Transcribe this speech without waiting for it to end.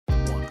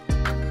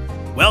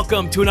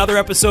Welcome to another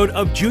episode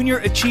of Junior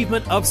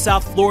Achievement of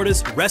South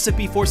Florida's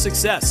Recipe for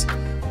Success.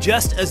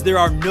 Just as there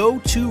are no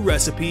two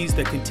recipes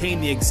that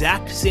contain the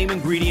exact same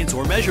ingredients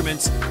or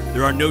measurements,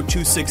 there are no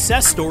two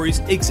success stories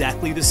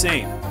exactly the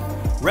same.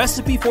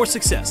 Recipe for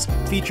Success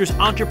features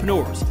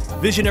entrepreneurs,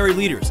 visionary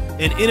leaders,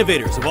 and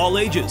innovators of all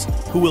ages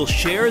who will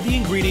share the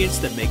ingredients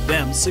that make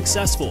them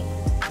successful.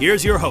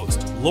 Here's your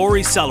host,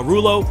 Lori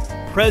Salarulo,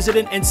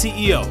 President and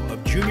CEO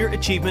of Junior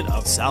Achievement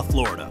of South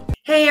Florida.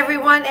 Hey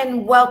everyone,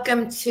 and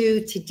welcome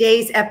to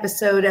today's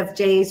episode of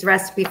Jay's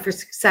Recipe for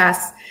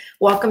Success.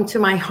 Welcome to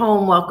my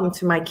home. Welcome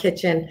to my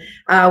kitchen.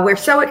 We're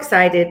so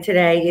excited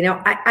today.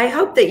 I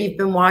hope that you've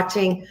been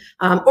watching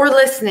or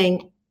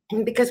listening,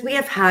 because we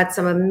have had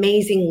some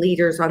amazing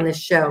leaders on this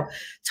show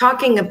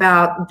talking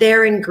about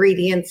their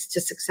ingredients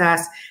to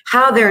success,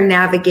 how they're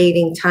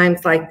navigating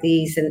times like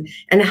these,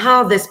 and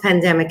how this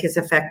pandemic is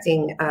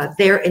affecting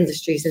their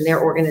industries and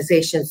their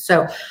organizations.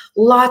 So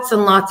lots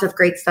and lots of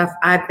great stuff.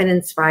 I've been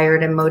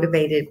inspired and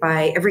motivated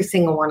by every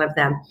single one of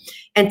them.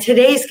 And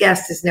today's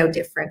guest is no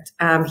different.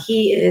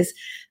 He is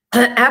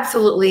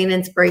absolutely an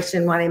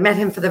inspiration. When I met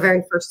him for the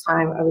very first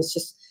time, I was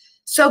just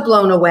so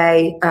blown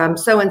away,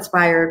 so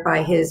inspired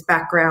by his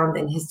background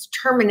and his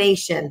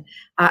determination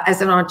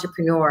as an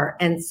entrepreneur.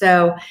 And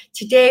so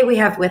today we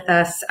have with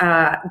us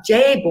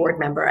Jay, board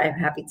member, I'm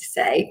happy to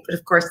say, but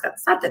of course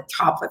that's not the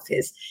top of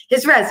his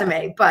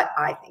resume, but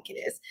I think it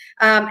is.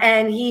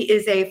 And he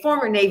is a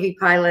former Navy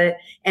pilot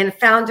and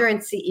founder and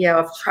CEO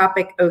of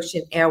Tropic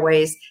Ocean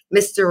Airways,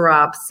 Mr.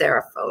 Rob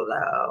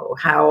Serafolo.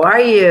 How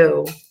are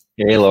you?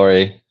 Hey,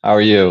 Lori. How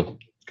are you?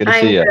 Good to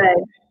see you.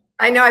 Good.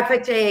 I know I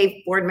put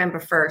Jay board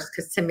member first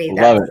because to me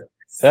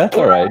that's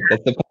all right.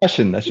 That's the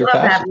passion. That's your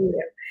passion.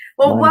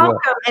 Well,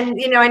 welcome. And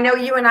I know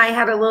you and I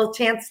had a little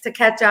chance to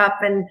catch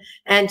up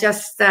and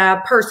just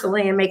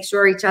personally and make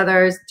sure each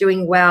other is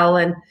doing well.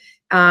 And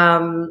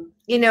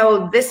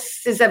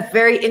this is a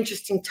very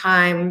interesting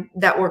time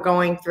that we're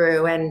going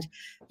through. And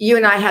you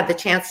and I had the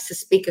chance to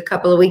speak a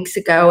couple of weeks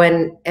ago,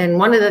 and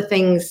one of the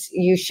things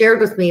you shared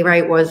with me,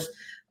 right, was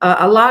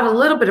a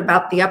little bit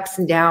about the ups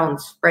and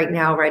downs right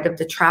now, right, of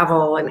the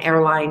travel and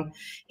airline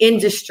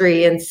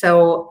industry. And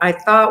so I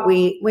thought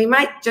we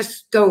might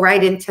just go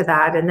right into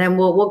that, and then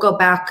we'll go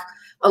back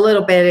a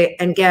little bit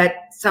and get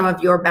some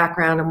of your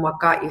background and what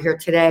got you here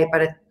today.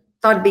 But I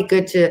thought it'd be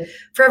good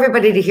for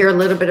everybody to hear a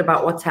little bit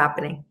about what's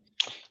happening.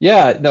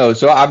 Yeah, no.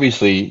 So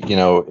obviously,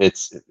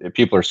 it's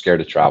people are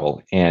scared to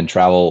travel, and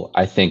travel,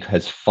 I think,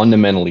 has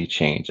fundamentally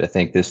changed. I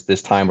think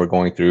this time we're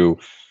going through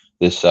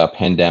this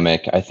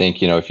pandemic, I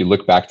think, if you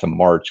look back to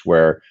March,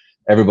 where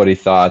everybody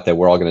thought that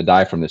we're all going to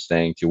die from this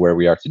thing, to where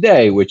we are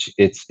today, which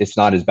it's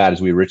not as bad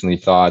as we originally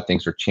thought.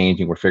 Things are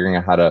changing. We're figuring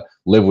out how to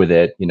live with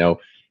it.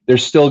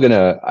 There's still going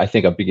to, I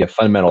think, be a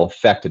fundamental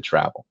effect to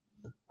travel,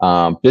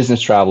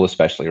 business travel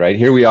especially, right?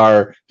 Here we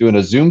are doing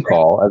a Zoom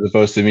call as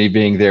opposed to me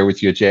being there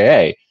with you at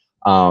JA.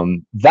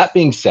 That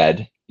being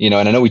said, and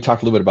I know we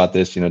talked a little bit about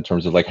this, in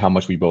terms of like how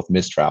much we both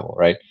miss travel,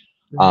 right?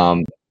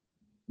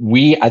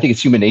 I think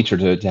it's human nature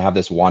to have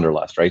this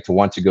wanderlust, right? To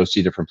want to go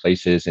see different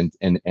places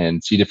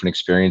and see different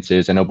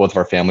experiences. I know both of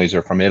our families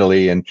are from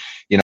Italy, and,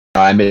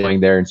 I'm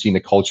going there and seeing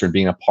the culture and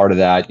being a part of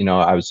that.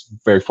 I was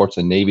very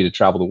fortunate in the Navy to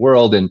travel the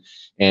world, and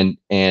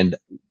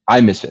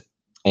I miss it.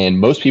 And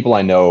most people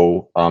I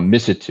know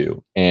miss it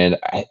too. And,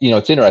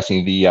 it's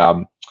interesting.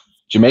 The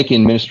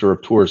Jamaican Minister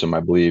of Tourism, I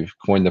believe,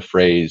 coined the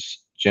phrase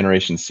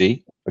Generation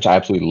C, which I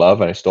absolutely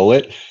love, and I stole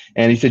it.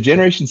 And he said,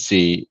 Generation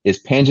C is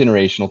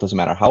pan-generational. It doesn't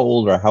matter how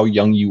old or how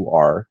young you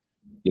are,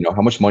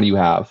 how much money you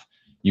have,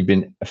 you've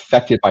been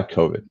affected by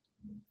COVID.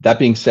 That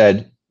being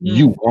said,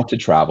 you want to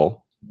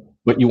travel,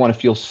 but you want to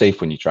feel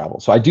safe when you travel.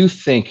 So I do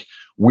think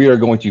we are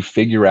going to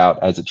figure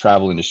out, as the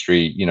travel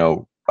industry,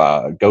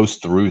 goes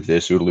through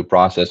this OODA loop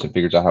process and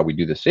figures out how we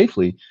do this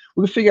safely,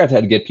 we're going to figure out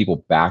how to get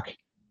people back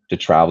to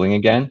traveling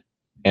again,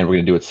 and we're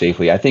going to do it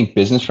safely. I think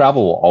business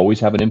travel will always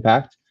have an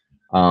impact.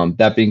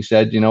 That being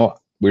said,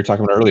 we were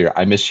talking about earlier,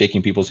 I miss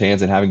shaking people's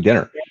hands and having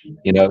dinner,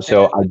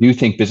 so I do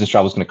think business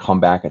travel is going to come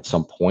back at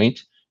some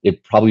point.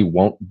 It probably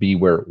won't be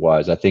where it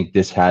was. I think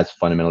this has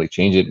fundamentally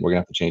changed it. We're going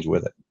to have to change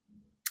with it.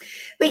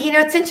 But,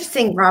 it's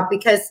interesting, Rob,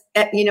 because,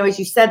 as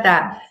you said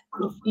that,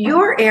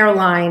 your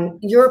airline,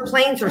 your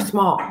planes are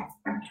small,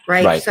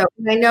 right? So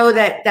I know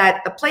that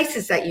the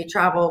places that you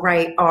travel,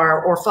 right,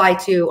 or fly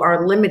to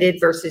are limited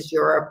versus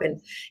Europe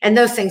and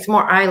those things,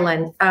 more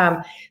island.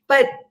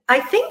 But I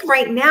think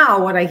right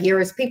now what I hear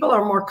is people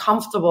are more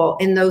comfortable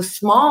in those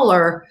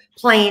smaller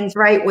planes,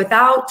 right,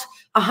 without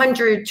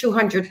 100,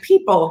 200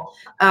 people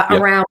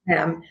around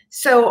them.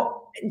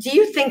 So do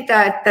you think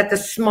that the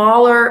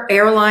smaller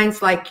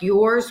airlines like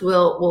yours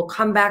will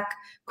come back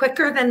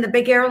quicker than the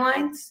big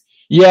airlines?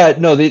 Yeah,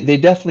 no, they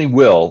definitely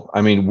will.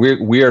 I mean,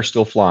 we are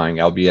still flying,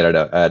 albeit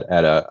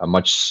at a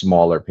much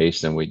smaller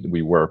pace than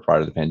we were prior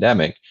to the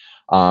pandemic.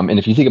 And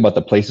if you think about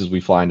the places we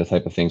fly and the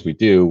type of things we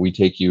do, we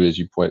take you, as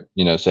you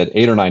said,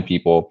 8 or 9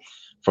 people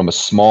from a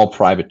small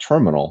private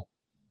terminal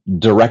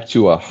direct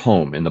to a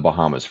home in the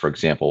Bahamas, for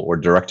example, or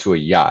direct to a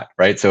yacht,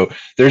 right? So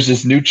there's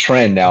this new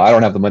trend now. I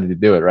don't have the money to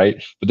do it,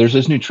 right? But there's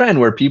this new trend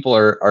where people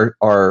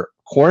are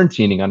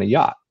quarantining on a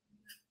yacht,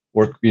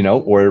 or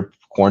or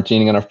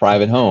quarantining in a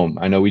private home.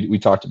 I know we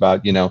talked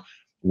about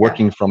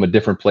working from a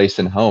different place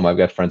than home. I've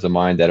got friends of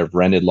mine that have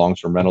rented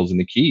long-term rentals in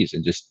the Keys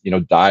and just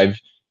dive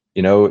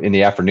in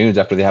the afternoons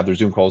after they have their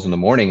Zoom calls in the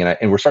morning,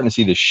 and we're starting to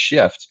see this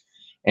shift.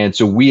 And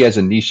so we as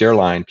a niche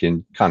airline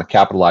can kind of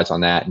capitalize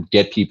on that and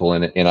get people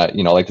in a I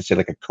like to say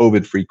like a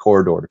COVID-free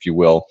corridor, if you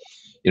will.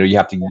 You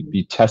have to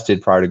be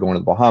tested prior to going to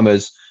the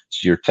Bahamas.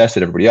 So you're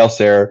tested. Everybody else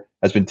there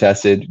has been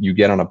tested. You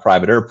get on a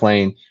private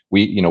airplane.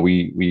 We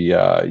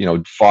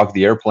fog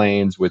the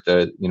airplanes with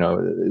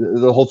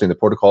the whole thing, the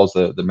protocols,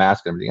 the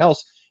mask, and everything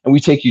else, and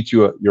we take you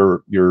to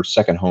your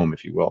second home,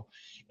 if you will.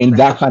 In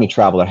that kind of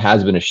travel, there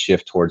has been a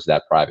shift towards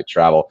that private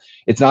travel.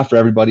 It's not for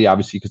everybody,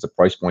 obviously, because the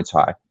price point's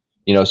high.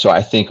 So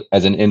I think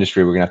as an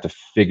industry, we're gonna have to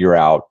figure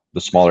out, the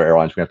smaller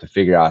airlines, we have to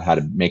figure out how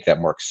to make that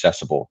more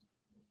accessible,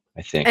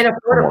 I think, and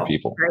affordable for more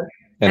people. Right?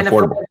 And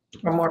affordable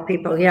for more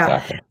people. Yeah.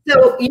 Exactly.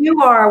 So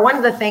you are one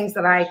of the things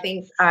that I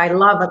think I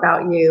love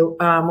about you.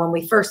 When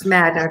we first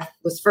met, I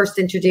was first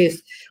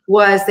introduced,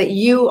 was that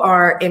you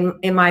are,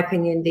 in my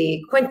opinion,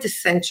 the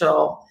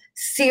quintessential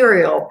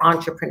serial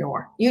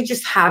entrepreneur. You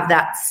just have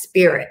that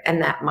spirit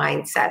and that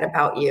mindset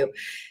about you.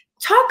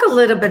 Talk a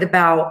little bit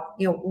about,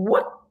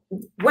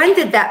 when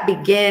did that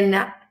begin?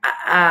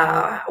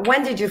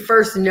 When did you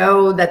first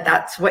know that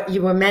that's what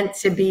you were meant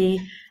to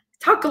be?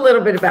 Talk a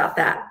little bit about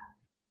that.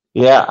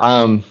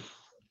 Yeah,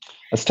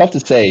 it's tough to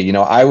say.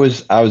 I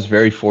was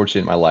very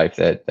fortunate in my life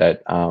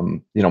that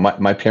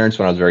my parents,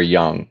 when I was very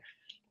young,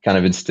 kind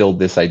of instilled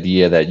this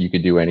idea that you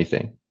could do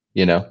anything.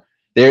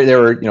 They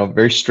were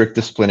very strict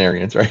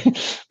disciplinarians, right?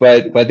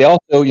 But they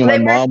also my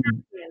mom.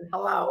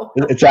 Hello.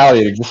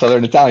 Italian,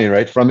 Southern Italian,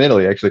 right? From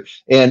Italy, actually.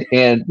 And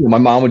my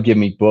mom would give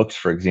me books,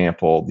 for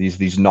example,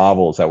 these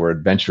novels that were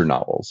adventure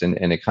novels. And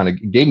it kind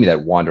of gave me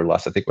that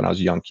wanderlust, I think, when I was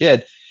a young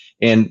kid.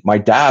 And my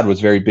dad was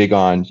very big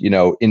on,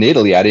 in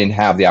Italy, I didn't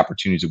have the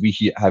opportunities that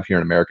we have here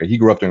in America. He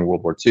grew up during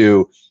World War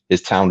II.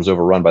 His town was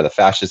overrun by the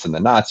fascists and the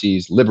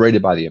Nazis,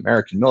 liberated by the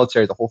American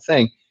military, the whole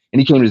thing. And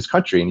he came to this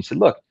country and he said,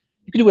 look,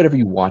 you can do whatever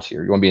you want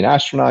here. You want to be an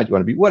astronaut, you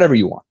want to be whatever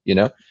you want,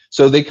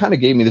 So they kind of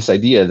gave me this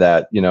idea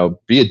that,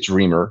 be a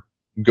dreamer,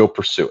 go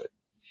pursue it.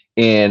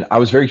 And I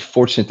was very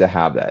fortunate to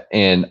have that.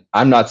 And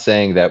I'm not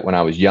saying that when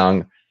I was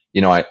young,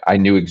 I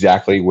knew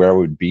exactly where I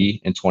would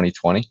be in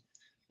 2020.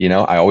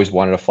 I always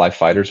wanted to fly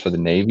fighters for the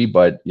Navy,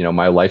 but,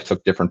 my life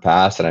took different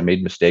paths and I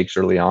made mistakes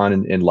early on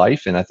in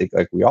life. And I think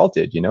like we all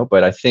did,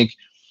 but I think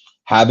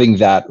having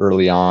that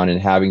early on and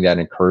having that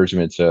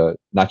encouragement to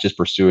not just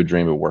pursue a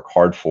dream, but work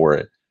hard for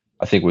it,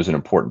 I think was an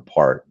important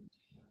part.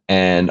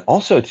 And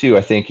also too,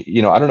 I think,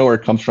 I don't know where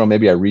it comes from.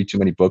 Maybe I read too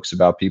many books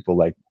about people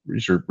like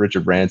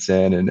Richard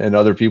Branson and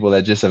other people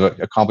that just have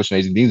accomplished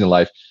amazing things in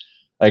life.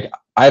 Like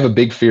I have a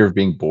big fear of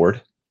being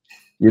bored,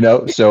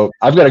 so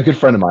I've got a good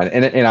friend of mine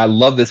and I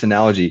love this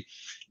analogy.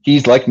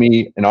 He's like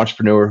me, an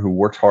entrepreneur who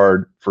worked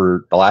hard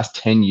for the last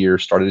 10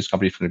 years, started his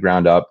company from the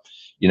ground up.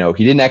 He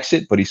didn't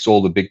exit, but he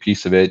sold a big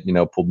piece of it,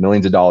 pulled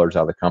millions of dollars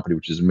out of the company,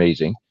 which is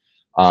amazing.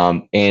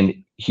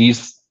 And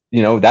he's,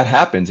 that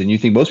happens. And you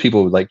think most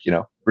people would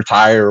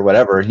retire or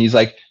whatever. And he's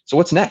like, so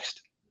what's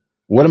next?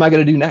 What am I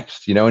going to do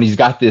next? And he's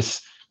got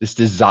this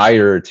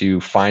desire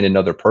to find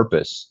another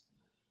purpose.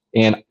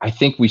 And I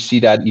think we see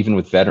that even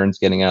with veterans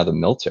getting out of the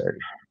military.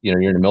 You're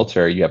in the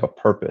military, you have a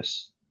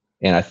purpose.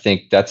 And I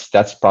think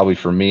that's probably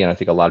for me. And I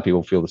think a lot of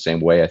people feel the same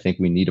way. I think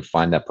we need to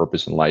find that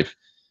purpose in life,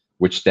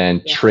 which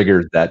then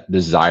triggers that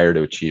desire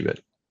to achieve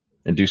it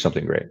and do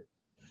something great.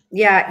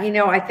 Yeah,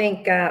 I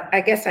think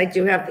I guess I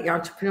do have the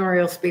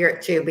entrepreneurial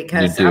spirit too,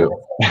 because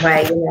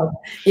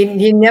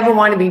you never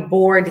want to be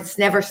bored. It's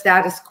never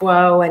status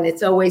quo, and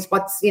it's always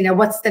what's the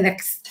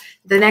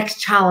next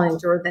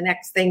challenge or the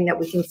next thing that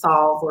we can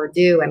solve or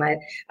do. And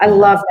I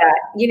love that.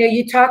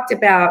 You talked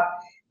about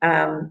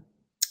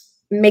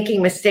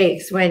making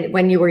mistakes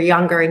when you were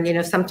younger,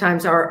 and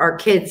sometimes our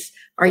kids,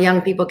 our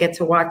young people get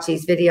to watch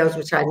these videos,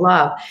 which I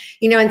love,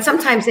 and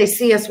sometimes they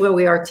see us where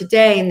we are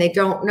today and they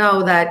don't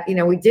know that,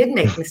 we did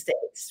make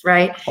mistakes,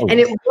 right? Oh, and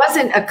it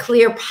wasn't a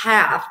clear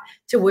path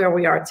to where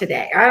we are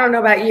today. I don't know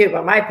about you,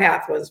 but my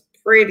path was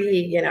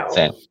pretty,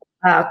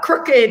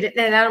 crooked.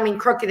 And I don't mean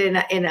crooked in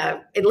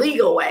a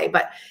illegal way,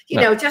 but,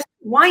 just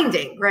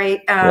winding,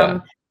 right?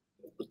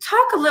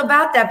 Talk a little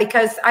about that,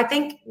 because I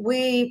think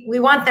we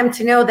want them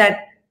to know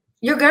that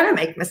you're going to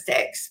make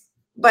mistakes.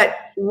 But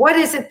what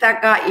is it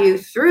that got you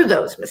through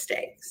those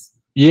mistakes?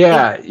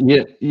 Yeah,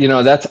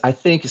 that's, I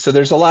think, so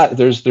there's a lot,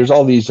 there's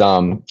all these,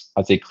 I'd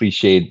say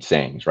cliched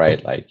sayings,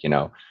 right? Like,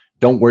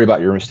 don't worry about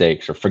your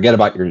mistakes, or forget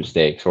about your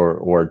mistakes,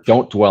 or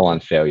don't dwell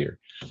on failure.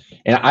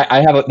 And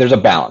there's a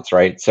balance,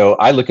 right? So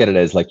I look at it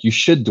as like, you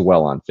should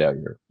dwell on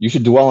failure. You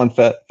should dwell on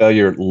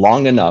failure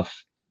long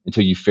enough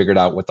until you figured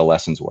out what the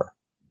lessons were.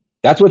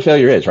 That's what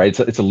failure is, right?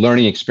 It's a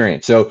learning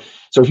experience. So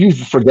if you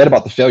forget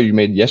about the failure you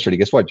made yesterday,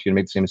 guess what? You're gonna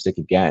make the same mistake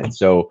again.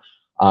 So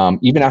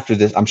even after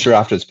this, I'm sure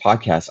after this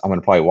podcast, I'm going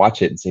to probably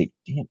watch it and say,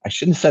 damn, I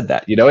shouldn't have said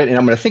that, and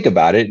I'm going to think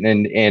about it.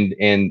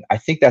 And I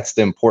think that's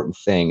the important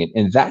thing.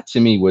 And that to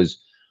me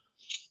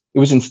it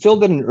was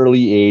instilled at an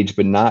early age,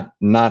 but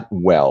not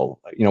well.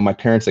 My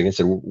parents, like I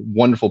said, were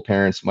wonderful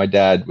parents. My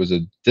dad was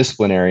a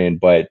disciplinarian,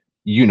 but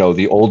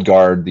the old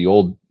guard, the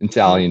old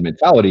Italian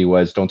mentality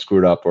was don't screw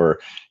it up, or,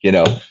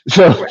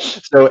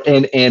 so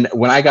and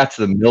when I got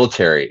to the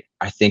military,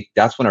 I think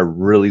that's when I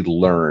really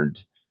learned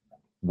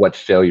what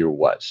failure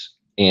was.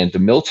 And the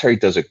military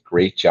does a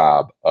great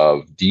job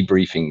of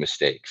debriefing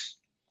mistakes.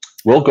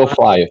 We'll go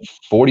fly a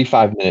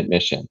 45-minute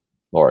mission,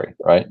 Lori,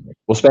 right?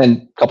 We'll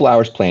spend a couple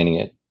hours planning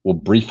it. We'll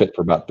brief it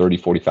for about 30,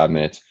 45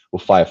 minutes. We'll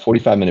fly a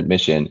 45-minute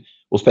mission.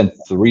 We'll spend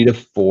 3 to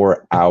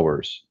 4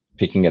 hours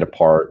picking it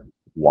apart,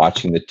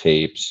 watching the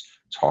tapes,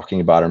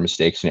 talking about our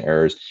mistakes and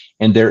errors.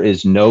 And there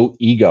is no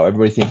ego.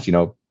 Everybody thinks,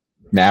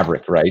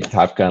 Maverick, right?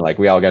 Top Gun, like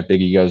we all got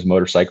big egos,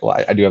 motorcycle.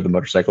 I do have the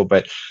motorcycle,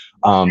 but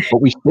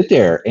we sit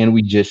there and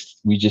we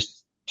just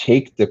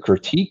take the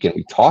critique and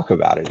we talk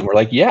about it. And we're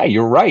like, yeah,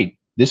 you're right.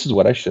 This is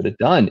what I should have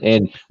done.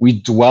 And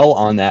we dwell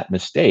on that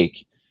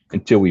mistake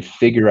until we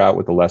figure out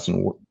what the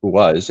lesson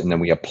was. And then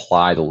we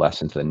apply the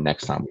lesson to the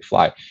next time we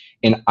fly.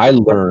 And I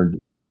learned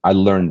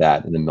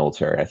that in the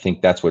military. I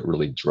think that's what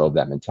really drove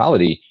that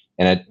mentality.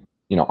 And it,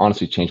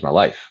 honestly changed my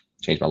life,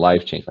 changed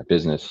my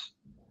business,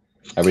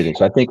 everything.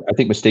 So I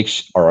think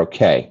mistakes are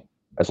okay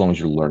as long as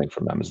you're learning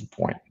from them is the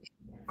point.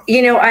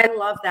 I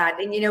love that.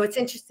 And, it's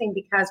interesting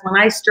because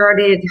when I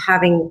started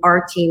having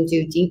our team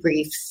do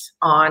debriefs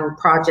on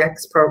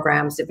projects,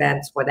 programs,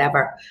 events,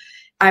 whatever,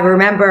 I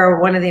remember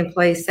one of the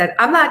employees said,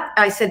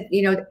 I said,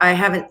 I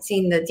haven't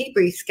seen the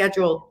debrief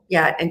schedule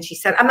yet. And she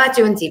said, I'm not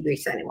doing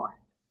debriefs anymore.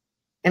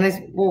 And I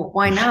said, well,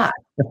 why not?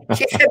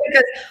 She said,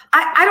 because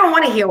I don't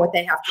want to hear what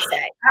they have to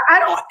say. I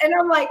don't. And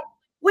I'm like,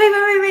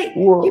 wait.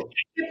 Whoa. You can't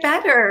get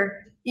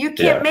better. You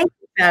can't make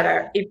it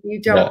better if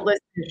you don't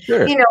listen.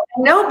 Sure.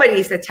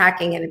 Nobody's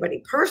attacking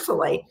anybody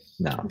personally.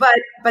 No.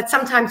 But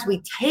sometimes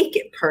we take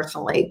it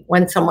personally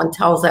when someone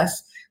tells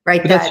us,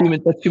 right? That's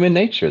human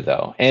nature,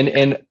 though.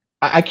 And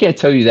I can't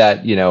tell you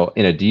that, in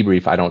a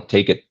debrief, I don't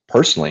take it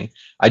personally.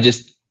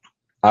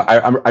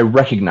 I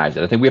recognize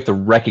it. I think we have to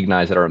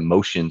recognize that our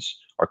emotions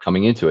are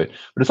coming into it,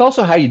 but it's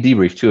also how you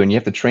debrief too. And you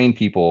have to train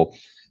people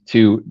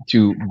to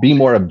be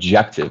more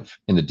objective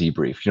in the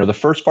debrief. The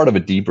first part of a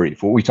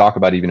debrief, what we talk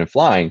about even in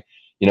flying,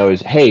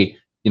 is, hey,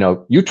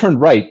 you turned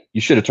right,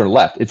 you should have turned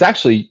left. It's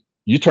actually,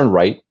 you turned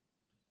right,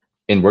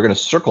 and we're going to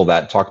circle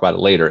that and talk about it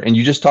later. And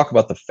you just talk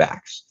about the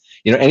facts.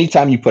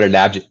 Anytime you put an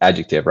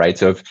adjective, right?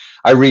 So if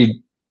I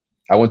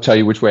won't tell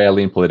you which way I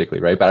lean politically,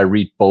 right? But I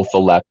read both the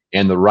left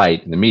and the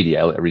right in the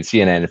media. I read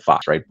CNN and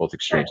Fox, right? Both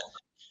extremes.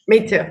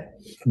 Me too.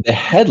 The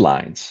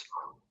headlines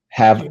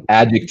have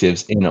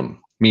adjectives in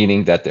them,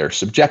 meaning that they're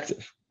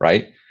subjective,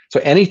 right? So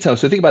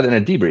think about it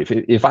in a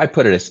debrief. If I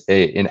put it as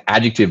an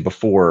adjective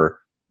before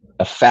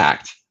a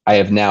fact, I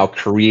have now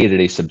created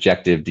a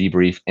subjective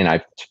debrief, and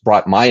I've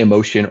brought my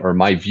emotion or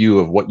my view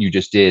of what you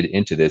just did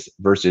into this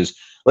versus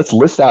let's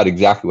list out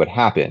exactly what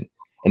happened,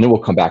 and then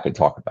we'll come back and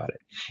talk about it.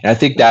 And I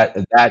think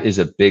that is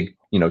a big,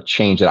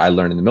 change that I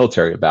learned in the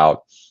military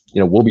about,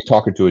 we'll be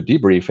talking to a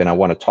debrief and I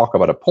want to talk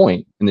about a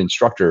point, and the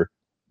instructor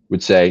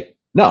would say,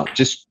 no,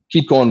 just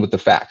keep going with the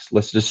facts.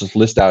 Let's just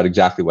list out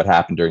exactly what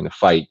happened during the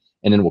fight,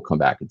 and then we'll come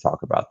back and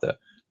talk about the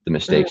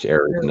mistakes,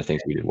 errors, and the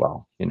things we did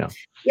well,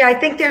 Yeah, I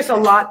think there's a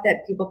lot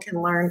that people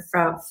can learn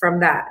from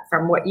that,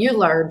 from what you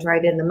learned,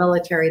 right, in the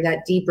military, that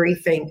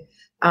debriefing.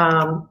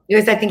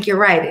 Because I think you're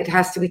right. It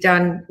has to be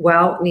done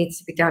well. It needs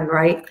to be done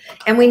right.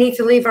 And we need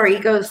to leave our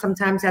egos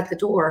sometimes at the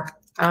door,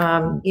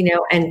 and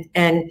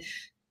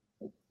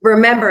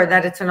remember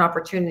that it's an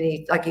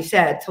opportunity, like you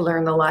said, to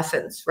learn the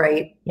lessons,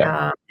 right?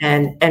 Yeah.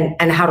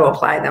 And how to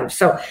apply them.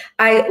 So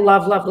I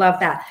love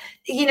that.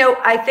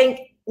 I think,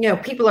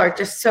 people are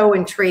just so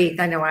intrigued.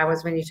 I know I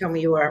was, when you told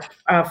me you were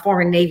a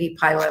former Navy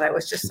pilot, I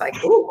was just like,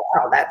 oh,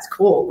 wow, that's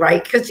cool,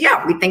 right? Because,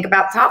 we think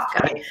about Top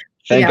Gun.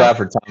 Thank God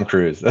for Tom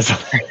Cruise. And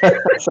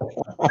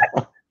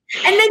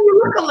then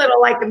you look a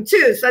little like him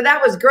too. So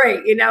that was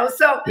great,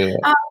 So,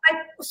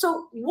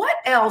 so what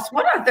else?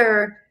 What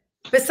other,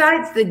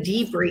 besides the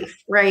debrief,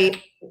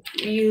 right?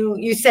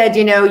 You said,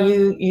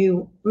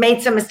 you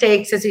made some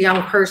mistakes as a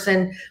young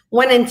person,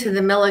 went into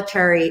the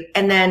military,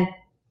 and then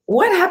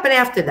what happened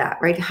after that,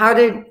 right? How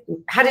did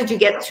you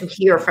get to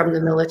hear from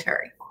the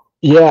military?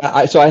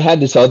 Yeah, so I had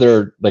this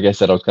other, like I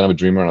said, I was kind of a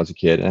dreamer when I was a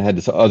kid, and I had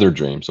this other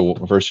dream. So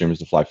my first dream was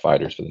to fly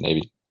fighters for the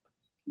Navy.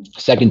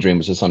 Second dream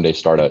was to someday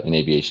start an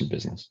aviation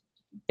business.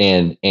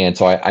 And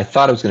so I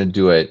thought I was going to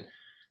do it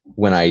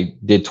when I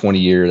did 20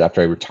 years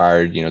after I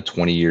retired,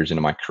 20 years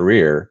into my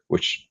career,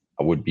 which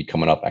I would be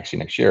coming up actually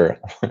next year.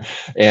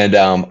 And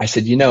I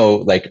said,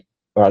 like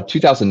about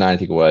 2009, I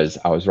think it was,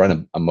 I was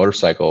riding a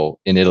motorcycle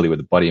in Italy with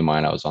a buddy of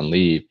mine. I was on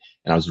leave,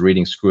 and I was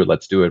reading Screw It,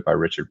 Let's Do It by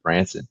Richard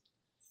Branson.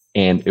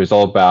 And it was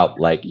all about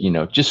like,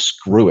 just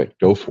screw it,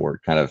 go for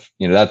it, kind of,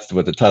 that's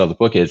what the title of the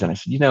book is. And I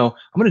said, I'm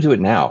going to do it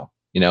now,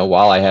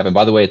 while I have, and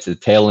by the way, it's the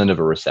tail end of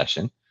a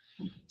recession.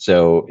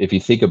 So if you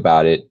think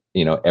about it,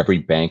 every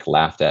bank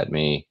laughed at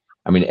me.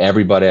 I mean,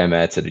 everybody I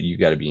met said, you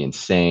got to be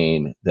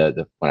insane.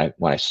 When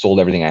I sold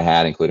everything I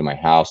had, including my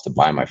house, to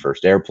buy my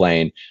first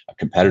airplane, a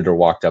competitor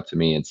walked up to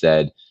me and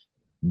said,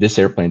 this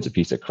airplane's a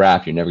piece of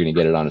crap. You're never going to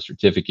get it on a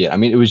certificate. I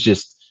mean, it was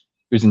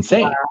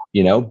insane,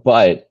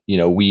 but,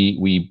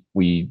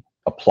 we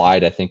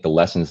applied, I think, the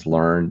lessons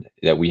learned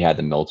that we had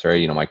in the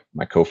military.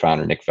 My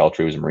co-founder, Nick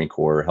Feltry, was a Marine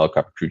Corps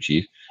helicopter crew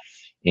chief.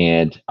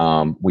 And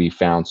we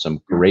found some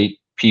great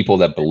people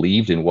that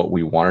believed in what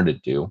we wanted to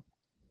do.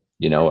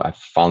 I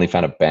finally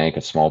found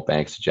a small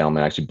bank. A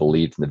gentleman actually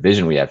believed in the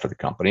vision we had for the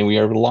company, and we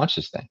were able to launch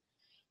this thing.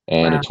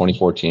 And in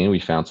 2014, we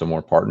found some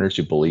more partners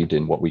who believed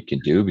in what we can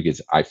do,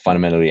 because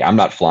I'm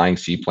not flying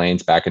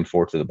seaplanes back and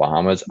forth to the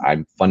Bahamas.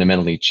 I'm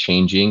fundamentally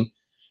changing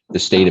the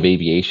state of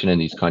aviation in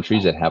these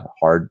countries that have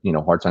hard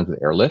times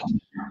with airlift,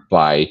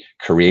 by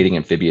creating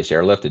amphibious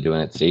airlift and doing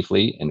it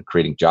safely and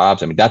creating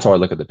jobs. I mean, that's how I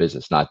look at the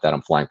business, not that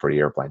I'm flying pretty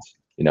airplanes.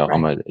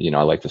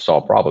 I like to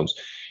solve problems.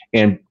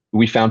 And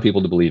we found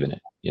people to believe in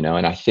it,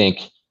 and I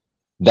think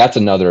that's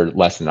another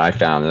lesson that I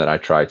found that I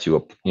try to,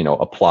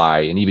 apply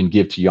and even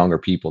give to younger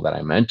people that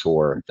I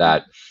mentor,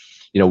 that,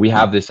 we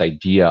have this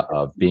idea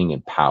of being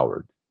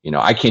empowered.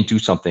 I can't do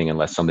something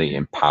unless somebody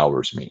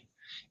empowers me.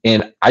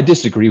 And I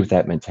disagree with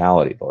that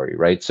mentality, Lori,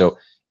 right? So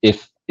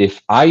if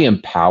I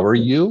empower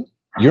you,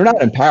 you're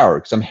not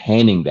empowered because I'm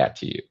handing that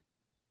to you,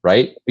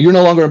 right? You're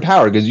no longer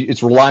empowered because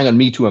it's relying on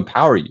me to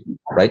empower you,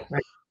 right?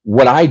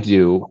 What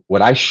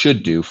I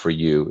should do for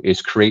you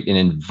is create an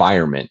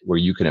environment where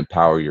you can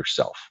empower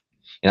yourself.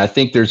 And I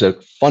think there's a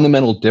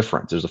fundamental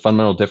difference. There's a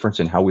fundamental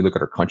difference in how we look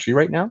at our country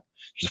right now.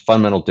 There's a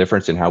fundamental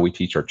difference in how we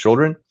teach our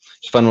children.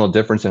 There's a fundamental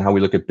difference in how we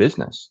look at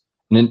business.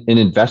 And an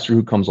investor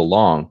who comes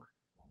along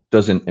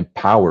doesn't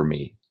empower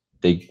me.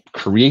 They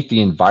create the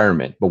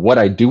environment. But what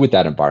I do with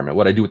that environment,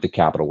 what I do with the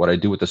capital, what I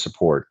do with the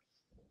support,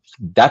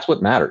 that's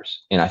what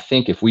matters. And I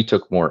think if we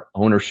took more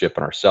ownership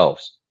in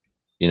ourselves,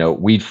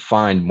 we'd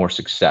find more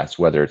success,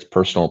 whether it's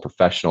personal,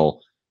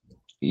 professional,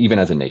 even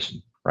as a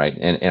nation, right?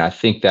 And I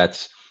think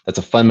that's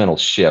a fundamental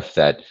shift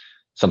that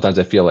sometimes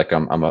I feel like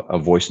I'm a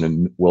voice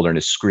in the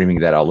wilderness screaming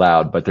that out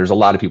loud, but there's a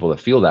lot of people that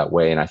feel that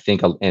way. And I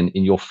think, and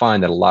you'll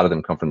find that a lot of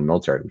them come from the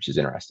military, which is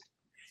interesting.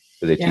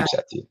 So they teach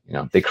that to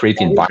you. They create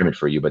the environment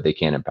for you, but they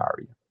can't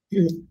empower you.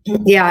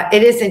 Yeah,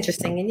 it is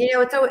interesting. And,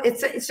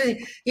 it's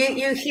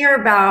you hear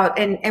about,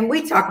 and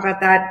we talk about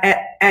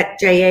that at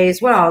JA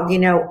as well,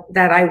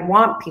 that I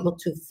want people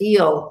to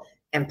feel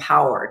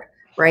empowered,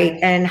 right?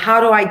 And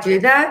how do I do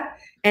that?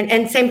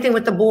 And same thing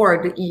with the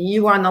board.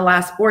 You were on the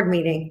last board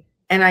meeting,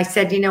 and I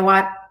said, in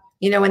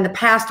the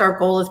past, our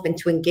goal has been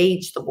to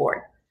engage the board.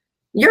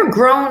 You're a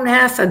grown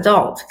ass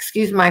adult,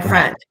 excuse my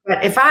French,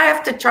 but if I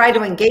have to try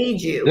to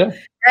engage you,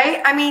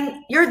 right? I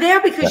mean, you're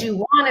there because you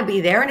want to be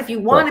there. And if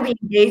you want to be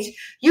engaged,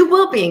 you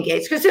will be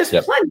engaged, because there's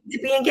plenty to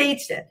be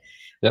engaged in.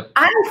 So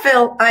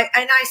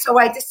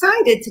I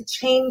decided to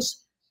change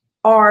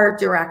our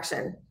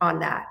direction on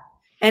that.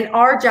 And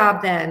our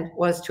job then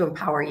was to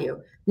empower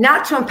you,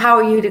 not to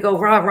empower you to go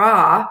rah,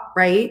 rah,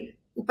 right?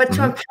 But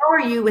to empower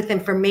you with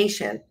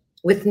information,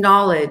 with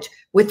knowledge,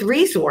 with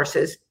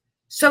resources,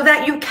 so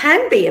that you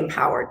can be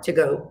empowered to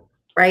go,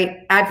 right?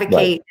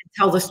 Advocate, and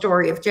tell the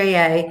story of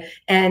JA,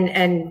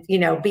 and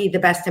be the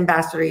best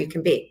ambassador you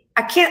can be.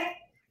 I can't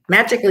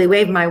magically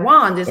wave my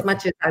wand as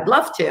much as I'd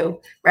love to,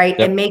 right?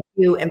 And make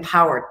you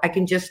empowered. I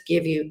can just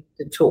give you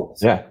the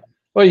tools. Yeah.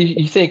 Well,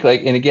 you think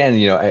and again,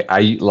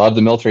 I love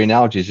the military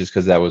analogies just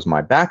because that was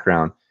my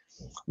background.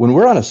 When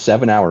we're on a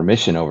 7-hour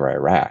mission over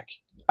Iraq,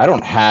 I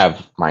don't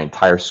have my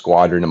entire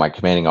squadron and my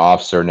commanding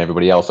officer and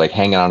everybody else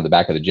hanging on to the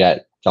back of the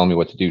jet telling me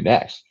what to do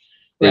next.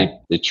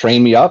 They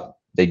train me up,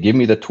 they give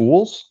me the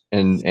tools,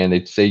 and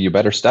they say, you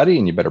better study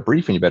and you better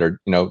brief and you better,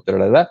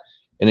 and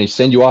they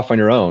send you off on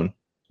your own,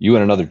 you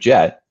and another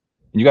jet,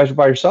 and you guys are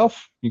by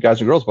yourself, you guys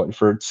and girls,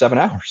 for 7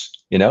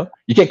 hours. You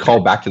can't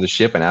call back to the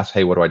ship and ask,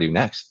 hey, what do I do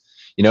next?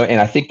 And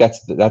I think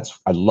that's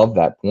I love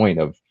that point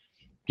of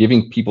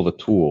giving people the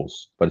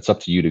tools, but it's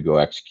up to you to go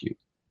execute.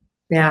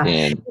 Yeah.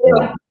 And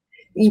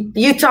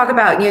you talk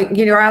about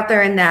you're out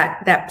there in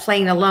that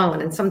plane alone,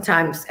 and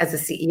sometimes as a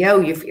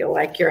CEO you feel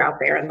like you're out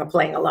there in the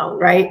plane alone,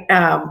 right?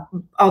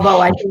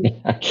 Although I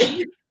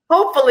think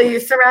hopefully you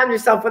surround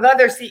yourself with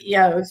other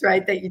CEOs,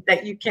 right,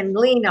 that you can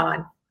lean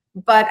on.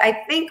 But I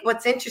think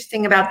what's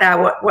interesting about that,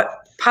 what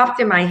popped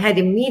in my head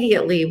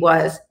immediately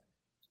was,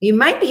 you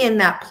might be in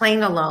that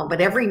plane alone,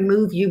 but every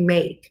move you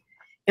make,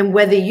 and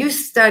whether you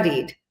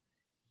studied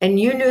and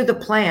you knew the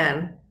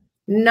plan,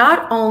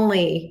 not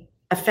only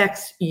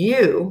affects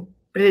you,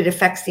 but it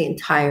affects the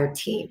entire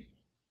team.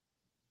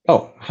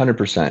 Oh,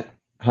 100%.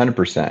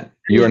 100%.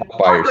 You are not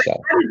by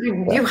yourself.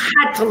 You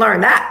had to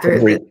learn that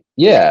through this.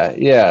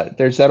 Yeah.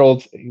 There's that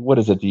old, what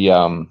is it?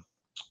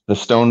 The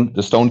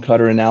stone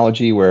cutter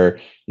analogy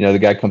where, the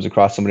guy comes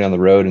across somebody on the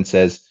road and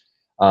says,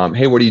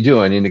 hey, what are you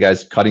doing? And the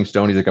guy's cutting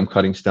stone. He's like, I'm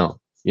cutting stone,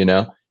 and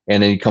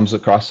then he comes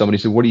across somebody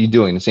and says, what are you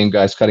doing? The same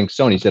guy's cutting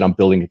stone. He said, I'm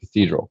building a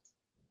cathedral.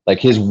 Like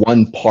his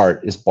one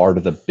part is part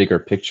of the bigger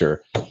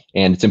picture.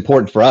 And it's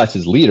important for us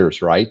as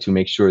leaders, right, to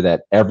make sure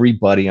that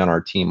everybody on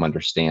our team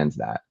understands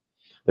that.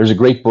 There's a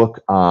great book,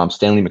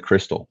 Stanley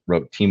McChrystal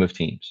wrote, Team of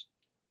Teams.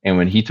 And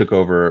when he took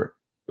over,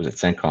 was it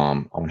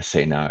CENTCOM? I want to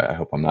say now, I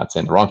hope I'm not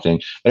saying the wrong thing.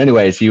 But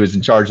anyways, he was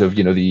in charge of,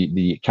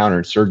 the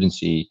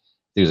counterinsurgency.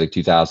 It was like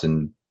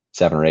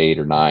 2007 or 8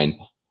 or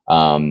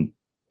 9.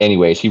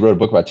 Anyways, he wrote a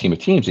book about Team of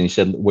Teams, and he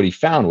said what he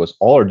found was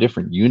all our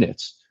different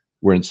units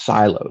were in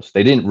silos.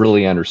 They didn't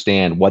really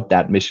understand what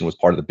that mission was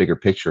part of the bigger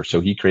picture. So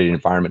he created an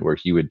environment where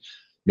he would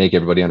make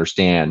everybody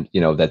understand,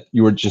 that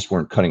you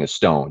weren't cutting a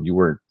stone. You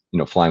weren't,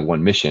 flying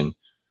one mission.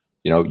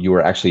 You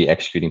were actually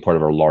executing part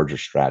of our larger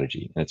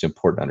strategy. And it's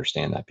important to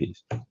understand that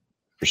piece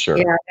for sure.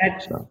 Yeah,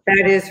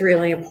 that is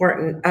really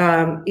important.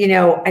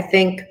 I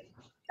think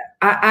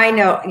I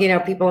know,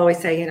 people always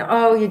say,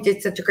 oh, you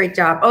did such a great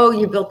job. Oh,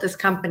 you built this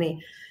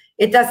company.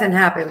 It doesn't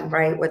happen,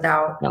 right,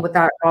 without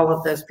all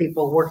of those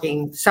people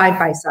working side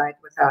by side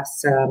with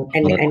us. And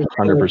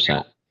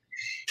 100%.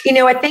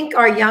 I think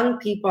our young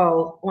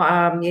people, we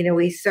have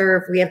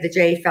the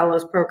J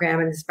Fellows program,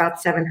 and it's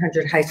about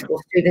 700 high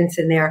school students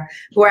in there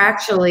who are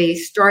actually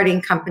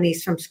starting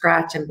companies from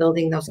scratch and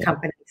building those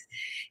companies.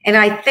 And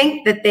I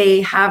think that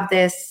they have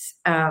this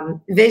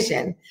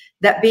vision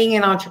that being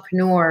an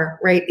entrepreneur,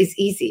 right, is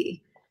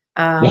easy.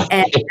 I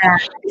had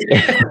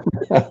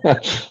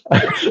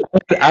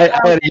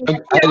a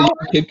young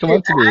kid come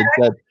up to me and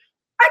said,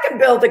 I can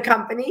build a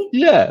company.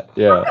 Yeah.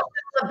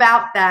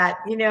 About that,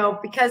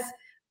 because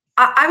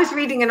I was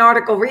reading an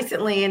article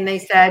recently and they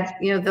said,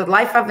 the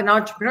life of an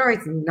entrepreneur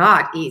is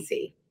not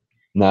easy.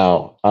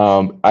 No,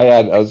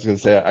 I was going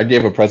to say, I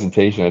gave a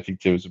presentation, I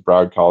think it was at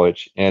Broward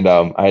College, and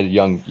I had a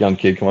young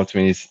kid come up to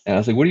me and I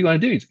was like, what do you want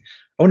to do? He's like,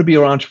 I want to be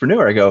an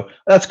entrepreneur. I go,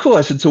 that's cool.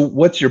 I said, so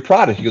what's your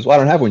product? He goes, well, I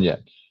don't have one yet.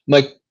 I'm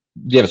like,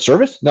 do you have a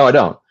service? No, I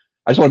don't.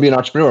 I just want to be an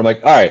entrepreneur. I'm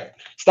like, all right,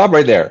 stop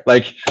right there.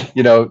 Like,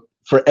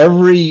 for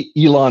every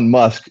Elon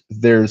Musk,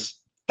 there's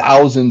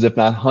thousands, if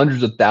not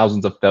hundreds of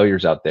thousands of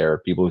failures out there.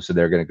 People who said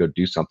they're going to go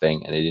do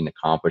something and they didn't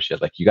accomplish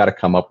it. Like, you got to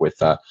come up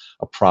with a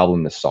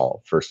problem to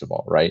solve, first of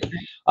all, right?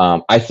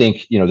 I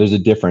think, there's a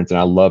difference, and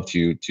I love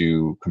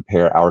to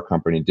compare our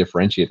company,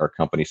 differentiate our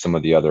company, some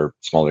of the other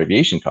smaller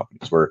aviation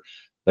companies where,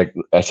 like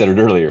I said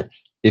it earlier,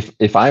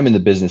 if I'm in the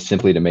business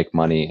simply to make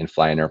money and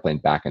fly an airplane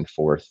back and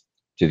forth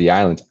to the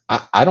islands,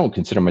 I don't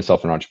consider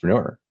myself an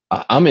entrepreneur.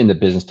 I'm in the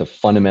business to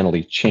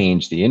fundamentally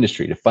change the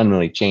industry, to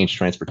fundamentally change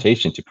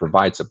transportation, to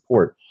provide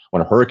support.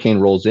 When a hurricane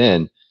rolls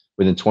in,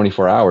 within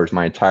 24 hours,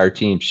 my entire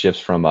team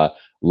shifts from a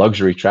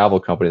luxury travel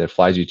company that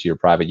flies you to your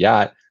private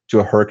yacht to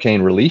a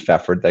hurricane relief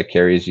effort that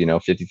carries,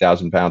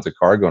 50,000 pounds of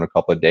cargo in a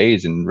couple of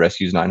days and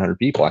rescues 900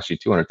 people, actually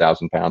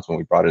 200,000 pounds when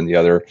we brought in the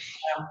other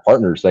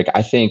partners. Like,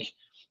 I think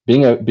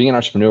being an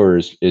entrepreneur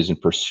is in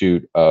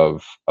pursuit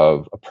of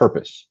a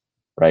purpose,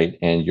 right?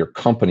 And your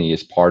company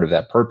is part of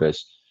that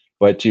purpose.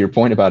 But to your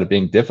point about it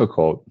being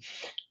difficult,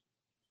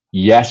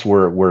 yes,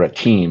 we're a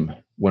team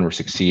when we're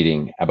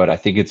succeeding, but I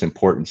think it's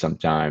important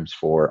sometimes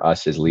for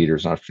us as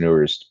leaders and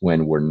entrepreneurs,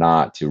 when we're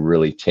not, to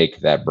really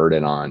take that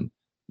burden on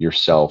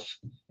yourself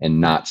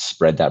and not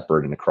spread that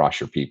burden across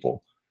your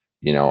people.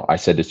 I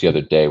said this the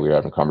other day, we were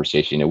having a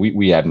conversation,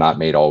 we have not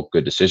made all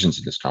good decisions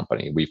in this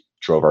company. We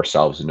drove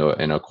ourselves in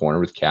a corner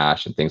with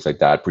cash and things like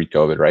that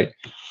pre-COVID, right?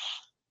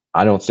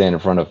 I don't stand in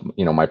front of,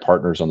 my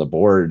partners on the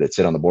board that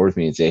sit on the board with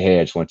me and say, hey,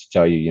 I just want to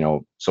tell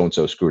you,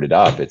 so-and-so screwed it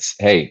up. It's,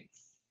 hey,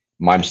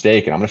 my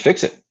mistake, and I'm going to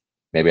fix it.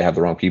 Maybe I have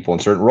the wrong people in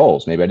certain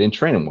roles. Maybe I didn't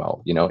train them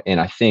well, and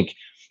I think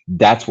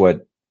that's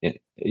what,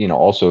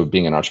 also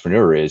being an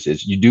entrepreneur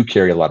is you do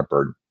carry a lot of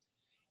burden,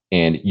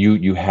 and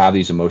you have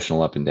these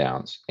emotional up and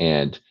downs.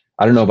 And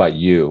I don't know about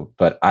you,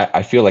 but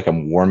I feel like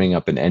I'm warming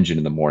up an engine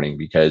in the morning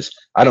because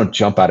I don't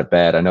jump out of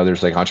bed. I know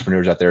there's like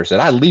entrepreneurs out there who said,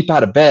 I leap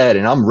out of bed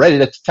and I'm ready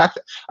to attack.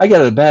 I get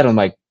out of bed. I'm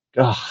like,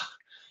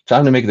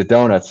 time to make the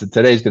donuts.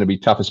 Today's going to be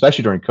tough,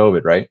 especially during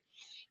COVID, right?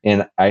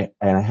 And I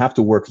have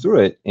to work through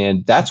it.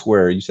 And that's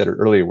where, you said it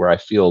earlier, where I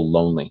feel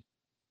lonely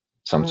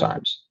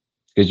sometimes,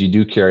 because you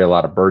do carry a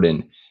lot of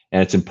burden.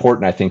 And it's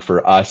important, I think,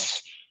 for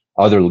us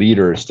other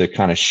leaders to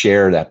kind of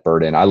share that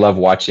burden. I love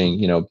watching,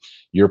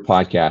 your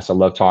podcast. I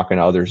love talking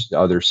to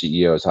other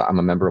CEOs. I'm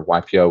a member of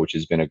YPO, which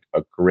has been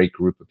a great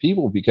group of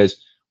people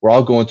because we're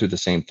all going through the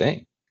same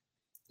thing.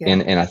 Yeah.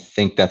 And I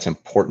think that's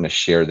important to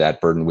share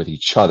that burden with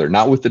each other,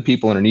 not with the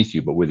people underneath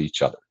you, but with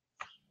each other.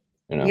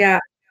 Yeah.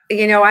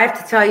 I have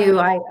to tell you,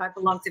 I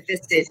belong to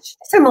Vistage,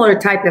 similar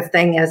type of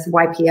thing as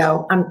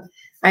YPO.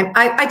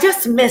 I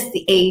just missed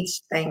the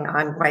age thing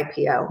on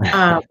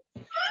YPO.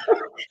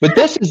 But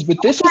this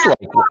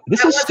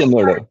is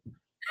similar to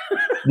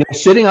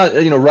sitting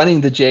on,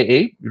 running the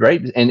J8,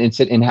 right?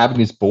 And having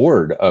this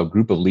board, a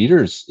group of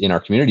leaders in our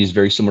community, is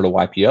very similar to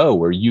YPO,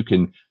 where you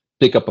can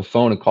pick up a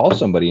phone and call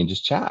somebody and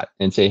just chat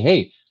and say,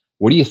 hey,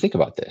 what do you think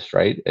about this?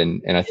 Right.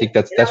 And I think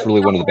that's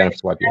really one of the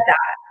benefits of YPO.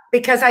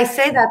 Because I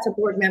say that to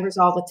board members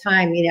all the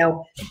time,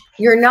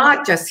 you're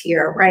not just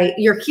here, right?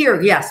 You're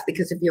here, yes,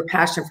 because of your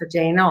passion for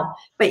J&O,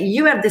 but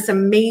you have this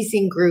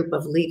amazing group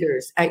of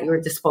leaders at your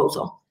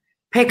disposal.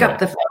 pick up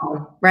the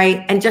phone,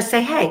 right? And just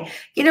say, hey,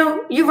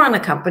 you run a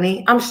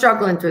company. I'm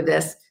struggling through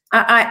this.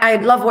 I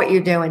love what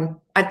you're doing.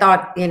 I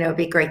thought, it'd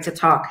be great to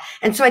talk.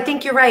 And so I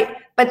think you're right.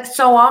 But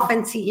so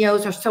often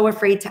CEOs are so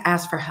afraid to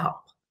ask for help.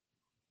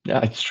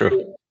 Yeah, it's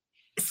true.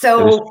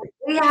 So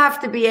we have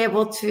to be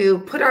able to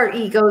put our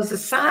egos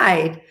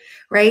aside,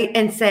 right?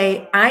 And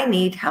say, I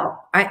need help.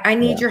 I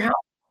need your help,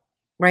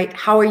 right?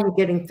 How are you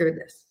getting through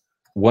this?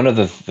 One of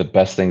the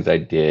best things I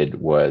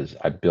did was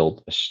I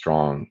built a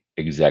strong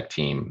exec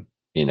team.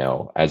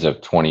 As of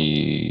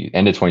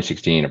end of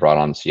 2016, I brought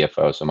on the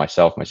CFO. So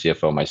myself, my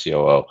CFO, my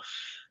COO,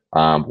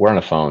 we're on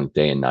the phone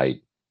day and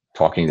night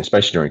talking,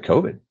 especially during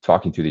COVID,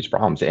 talking through these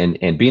problems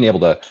and being able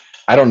to,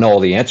 I don't know all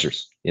the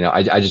answers,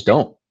 I just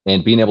don't.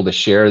 And being able to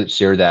share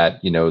that,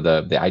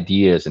 the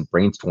ideas and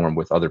brainstorm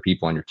with other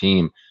people on your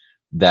team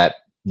that,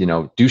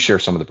 do share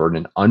some of the burden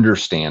and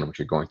understand what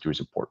you're going through is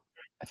important,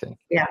 I think.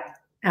 Yeah,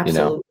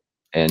 absolutely.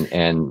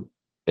 And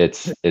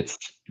it's the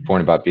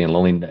point about being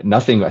lonely.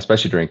 Nothing,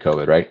 especially during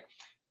COVID, right?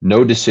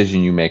 No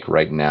decision you make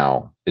right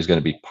now is going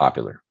to be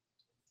popular,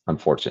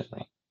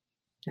 unfortunately.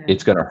 Yeah.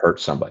 It's going to hurt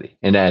somebody.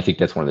 And I think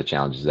that's one of the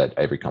challenges that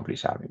every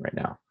company's having right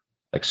now.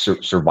 Like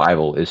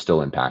survival is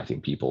still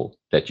impacting people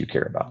that you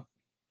care about.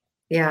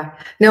 Yeah,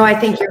 no, I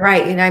think you're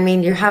right.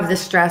 You have the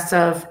stress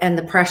and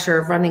the pressure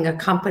of running a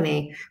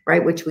company,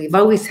 right? Which we've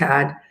always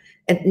had.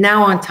 And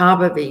now on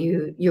top of it,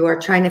 you are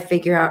trying to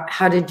figure out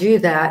how to do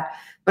that,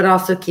 but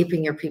also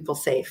keeping your people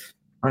safe,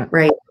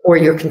 right? Or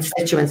your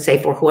constituents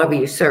safe, or whoever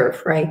you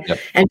serve, right? Yep.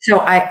 And so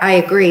I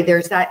agree.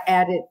 There's that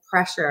added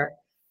pressure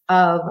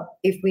of,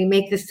 if we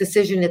make this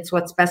decision, it's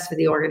what's best for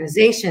the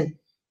organization,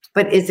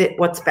 but is it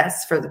what's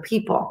best for the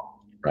people,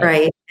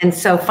 right? And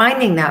so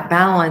finding that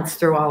balance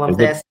through all of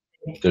this.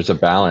 There's a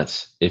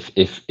balance.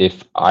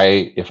 If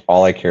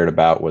all I cared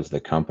about was the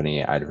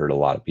company, I'd hurt a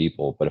lot of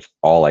people. But if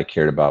all I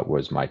cared about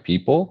was my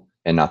people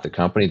and not the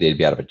company, they'd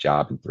be out of a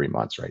job in 3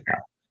 months right now.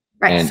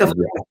 Right. And so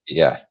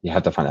you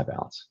have to find that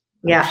balance.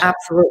 Yeah,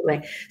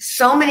 absolutely.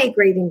 So many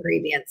great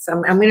ingredients.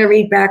 I'm going to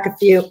read back a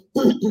few.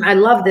 I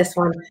love this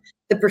one.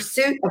 The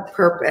pursuit of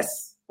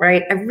purpose,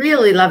 right? I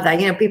really love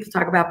that. People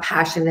talk about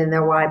passion and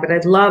their why, but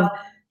I'd love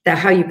that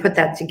how you put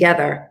that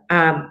together.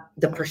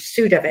 The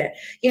pursuit of it,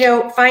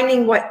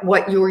 finding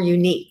what you're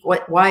unique.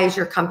 Why is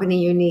your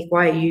company unique?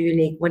 Why are you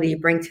unique? What do you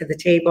bring to the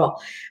table?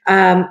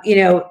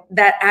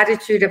 That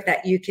attitude of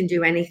that you can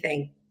do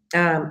anything.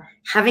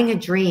 Having a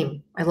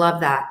dream. I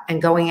love that.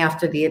 And going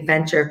after the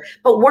adventure,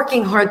 but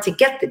working hard to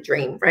get the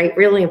dream, right?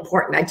 Really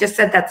important. I just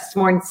said that this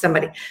morning to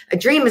somebody. A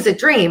dream is a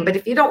dream, but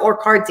if you don't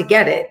work hard to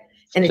get it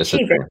and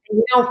achieve it, and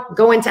you don't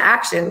go into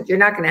action, you're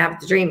not going to have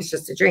the dream. It's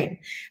just a dream.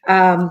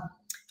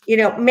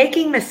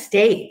 Making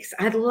mistakes.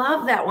 I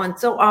love that one.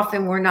 So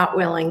often we're not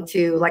willing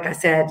to, like I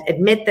said,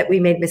 admit that we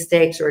made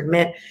mistakes or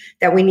admit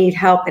that we need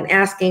help and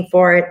asking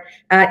for it.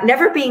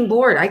 Never being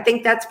bored. I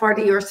think that's part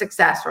of your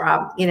success,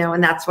 Rob,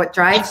 and that's what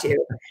drives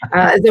you.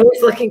 Is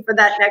always looking for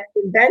that next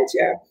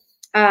adventure.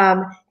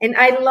 And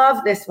I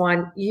love this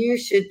one. You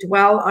should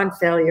dwell on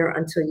failure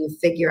until you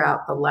figure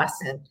out the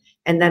lesson.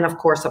 And then, of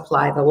course,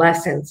 apply the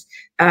lessons.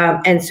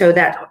 And so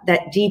that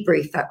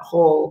debrief, that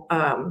whole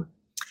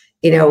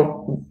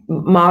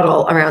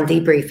model around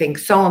debriefing,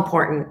 so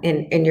important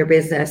in your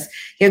business,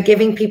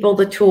 giving people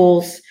the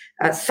tools,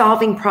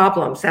 solving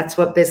problems. That's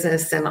what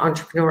business and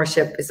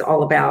entrepreneurship is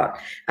all about.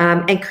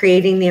 And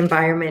creating the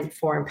environment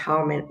for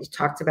empowerment. You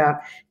talked about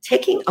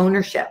taking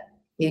ownership.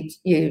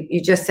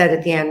 You just said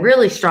at the end,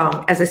 really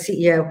strong as a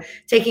CEO,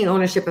 taking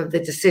ownership of the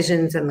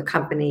decisions and the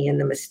company and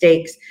the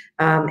mistakes,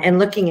 and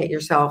looking at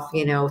yourself,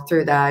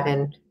 through that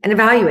and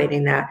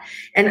evaluating that.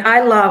 And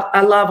I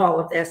love all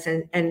of this.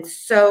 And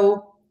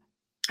so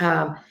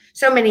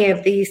many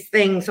of these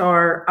things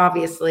are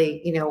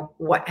obviously,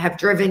 what have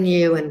driven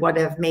you and what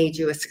have made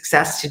you a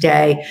success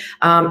today.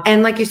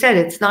 And like you said,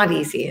 it's not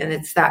easy, and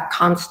it's that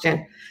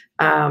constant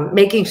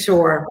making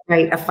sure,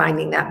 right, of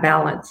finding that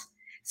balance.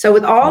 So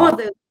with all of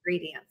those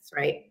ingredients,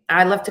 right?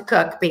 I love to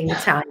cook, being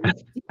Italian.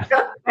 You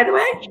cook, by the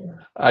way?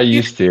 I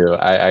used to.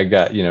 I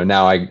got,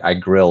 now I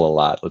grill a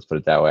lot. Let's put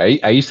it that way.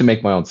 I used to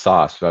make my own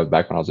sauce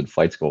back when I was in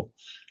flight school.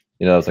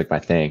 That was like my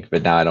thing,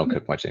 but now I don't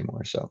cook much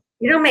anymore. So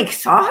you don't make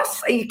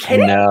sauce? Are you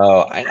kidding?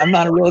 No, I'm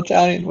not a real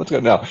Italian. What's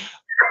going on?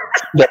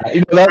 No.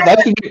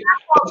 That's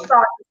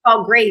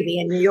called gravy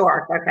in New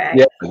York. Okay.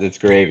 Yeah, it's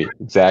gravy.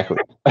 Exactly.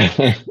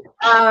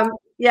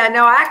 Yeah,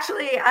 no,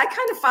 actually, I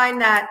kind of find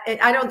that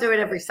I don't do it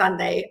every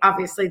Sunday,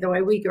 obviously, the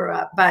way we grew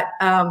up, but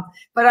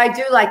I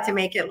do like to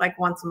make it like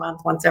once a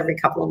month, once every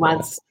couple of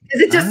months,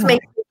 because it just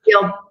makes me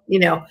feel,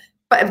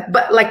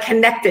 but like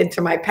connected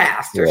to my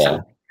past or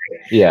something.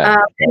 Yeah.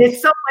 And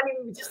it's so funny.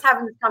 We were just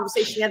having this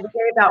conversation the other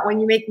day about when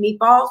you make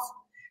meatballs,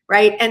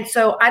 right? And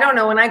so I don't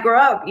know, when I grew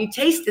up, you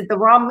tasted the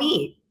raw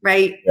meat,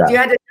 right? Yeah. You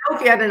had to know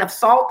if you had enough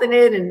salt in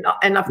it and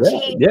enough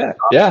cheese.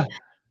 Yeah.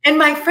 And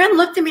my friend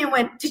looked at me and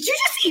went, "Did you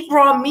just eat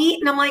raw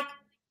meat?" And I'm like,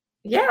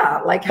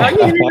 "Yeah, like how are you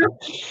going to know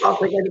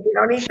if you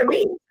don't eat the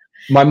meat?"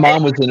 My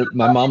mom was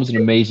an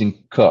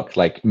amazing cook,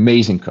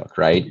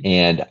 right?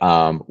 And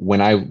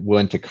when I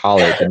went to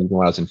college and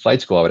when I was in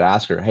flight school, I would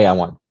ask her, "Hey, I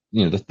want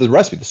the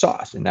recipe, the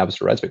sauce, and that was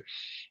her recipe.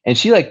 And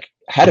she like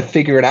had to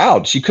figure it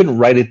out. She couldn't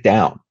write it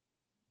down,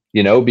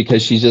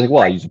 because she's just like,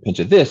 well, I use a pinch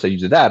of this, I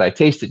use that, I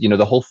taste it,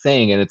 the whole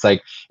thing. And it's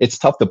like, it's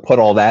tough to put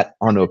all that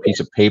onto a piece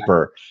of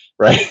paper,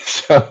 right?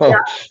 So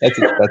that's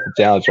a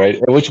challenge, right?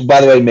 Which, by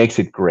the way, makes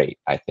it great.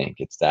 I think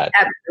it's that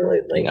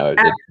absolutely,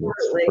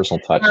 it's personal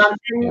touch.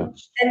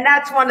 And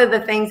that's one of the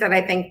things that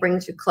I think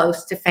brings you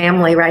close to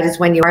family, right? Is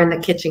when you are in the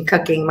kitchen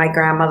cooking. My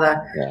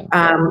grandmother,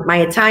 my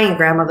Italian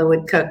grandmother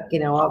would cook,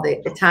 all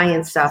the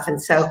Italian stuff, and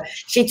so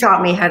she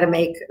taught me how to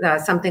make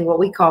something what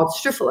we called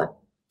strufole.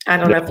 I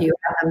don't know if you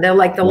have them. They're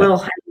like the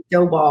little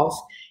dough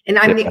balls. And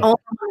I'm the only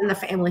one in the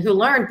family who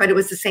learned, but it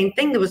was the same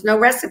thing. There was no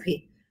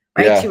recipe,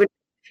 right? Yeah.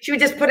 She would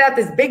just put out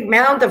this big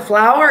mound of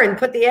flour and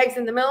put the eggs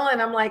in the middle.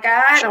 And I'm like,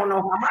 I don't know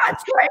how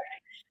much,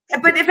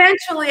 right? But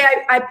eventually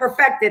I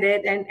perfected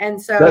it. And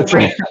so that's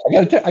right.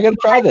 I gotta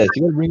try this.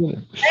 You gotta bring it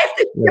in. I have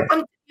to ship them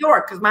to New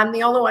York because I'm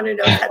the only one who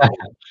knows how to do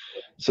it.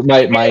 So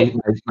my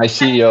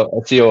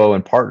COO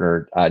and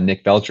partner,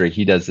 Nick Beltry,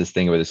 he does this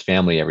thing with his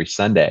family every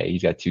Sunday.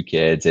 He's got 2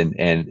 kids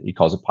and he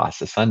calls it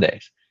Pasta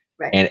Sundays.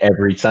 Right. And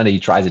every Sunday he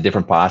tries a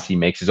different pasta. He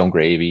makes his own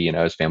gravy.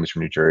 His family's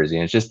from New Jersey,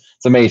 and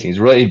it's amazing.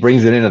 He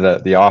brings it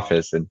into the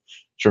office, and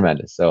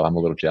tremendous. So I'm a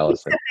little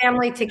jealous. Keep the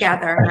family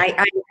together. And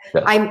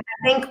I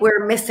think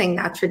we're missing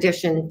that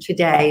tradition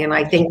today. And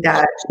I think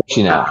that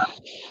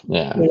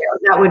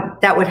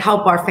that would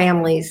help our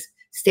families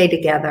stay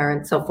together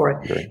and so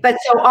forth. Sure. But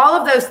so all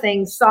of those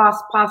things, sauce,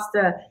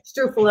 pasta,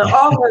 strufole,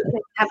 all those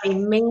things have a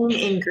main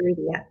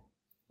ingredient.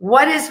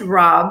 What is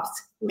Rob's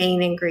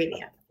main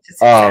ingredient?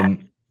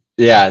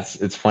 Yeah,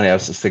 it's funny. I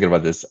was just thinking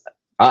about this.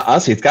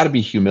 Honestly, it's got to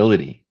be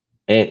humility.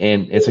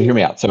 And so hear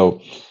me out.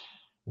 So,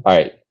 all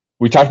right,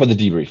 we talked about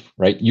the debrief,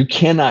 right? You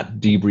cannot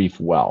debrief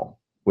well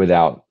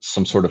without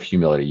some sort of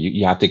humility.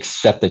 You have to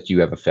accept that you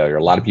have a failure.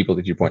 A lot of people,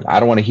 to your point,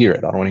 I don't want to hear it.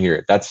 I don't want to hear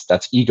it.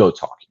 That's ego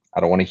talking. I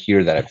don't want to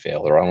hear that I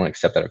failed, or I don't want to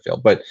accept that I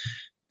failed. But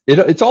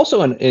it's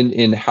also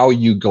in how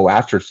you go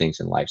after things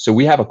in life. So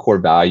we have a core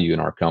value in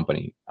our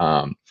company,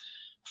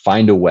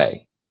 find a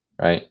way,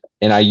 right?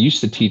 And I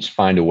used to teach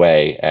find a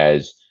way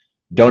as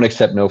don't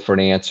accept no for an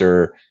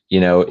answer.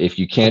 If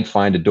you can't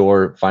find a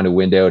door, find a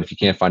window. And if you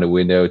can't find a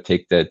window,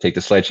 take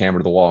the sledgehammer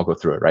to the wall and go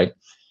through it, right?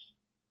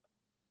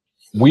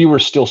 We were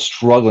still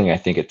struggling, I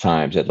think, at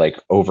times at like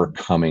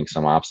overcoming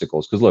some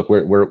obstacles. Because look,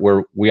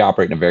 we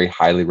operate in a very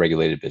highly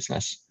regulated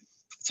business.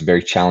 It's a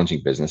very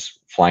challenging business.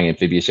 Flying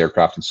amphibious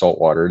aircraft in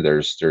saltwater,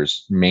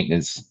 there's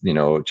maintenance,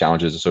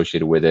 challenges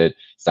associated with it.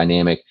 It's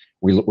dynamic.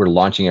 We're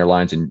launching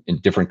airlines in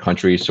different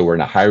countries, so we're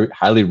in a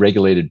highly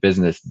regulated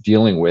business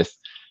dealing with,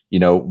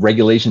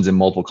 regulations in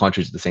multiple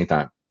countries at the same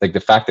time. Like the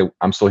fact that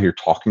I'm still here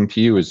talking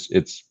to you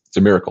it's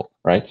a miracle,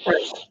 right?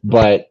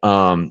 But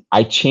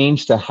I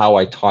changed to how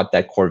I taught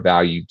that core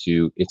value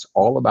to it's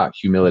all about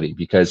humility,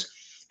 because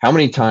how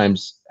many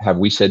times have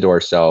we said to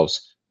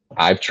ourselves,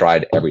 I've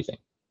tried everything.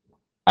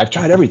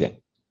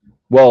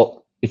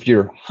 Well, if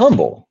you're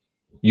humble,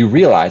 you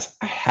realize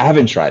I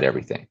haven't tried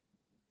everything.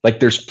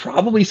 Like there's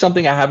probably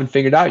something I haven't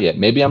figured out yet.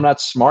 Maybe I'm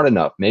not smart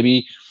enough.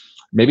 Maybe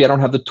I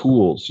don't have the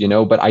tools,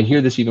 but I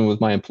hear this even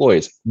with my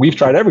employees. We've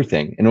tried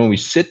everything. And when we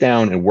sit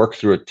down and work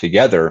through it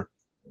together,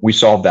 we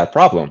solve that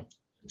problem.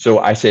 So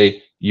I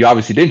say, you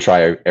obviously didn't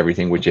try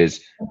everything, which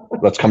is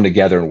let's come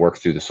together and work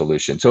through the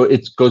solution. So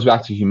it goes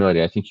back to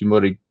humility. I think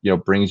humility,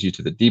 brings you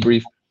to the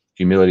debrief.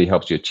 Humility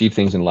helps you achieve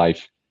things in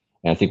life.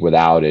 And I think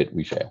without it,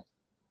 we fail.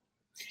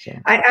 So.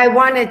 I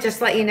want to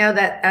just let you know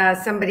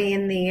that somebody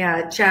in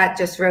the chat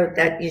just wrote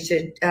that you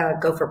should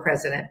go for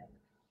president.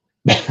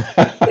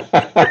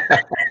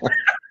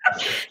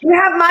 You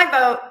have my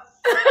vote.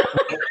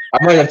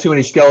 I might have too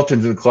many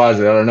skeletons in the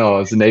closet. I don't know. I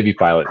was a Navy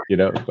pilot,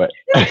 but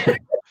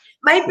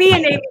might be a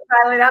Navy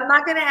pilot. I'm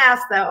not going to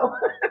ask though.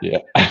 Yeah.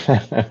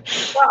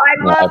 Well, I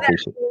love that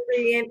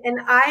story,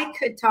 and I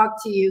could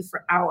talk to you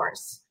for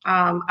hours.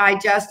 I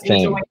just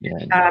enjoy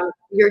it.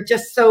 You're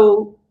just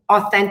so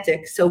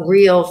authentic, so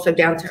real, so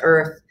down to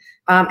earth,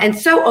 and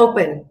so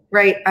open,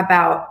 right,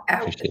 about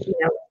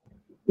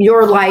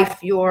your life,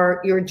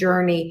 your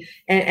journey,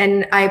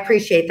 and I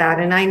appreciate that.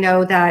 And I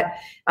know that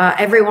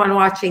everyone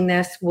watching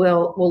this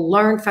will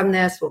learn from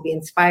this, will be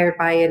inspired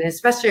by it, and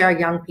especially our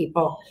young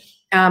people.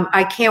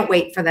 I can't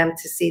wait for them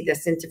to see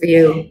this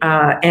interview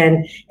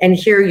and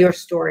hear your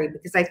story,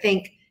 because I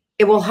think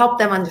it will help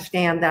them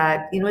understand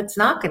that it's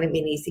not going to be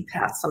an easy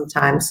path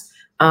sometimes,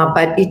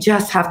 but you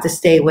just have to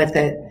stay with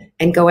it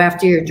and go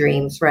after your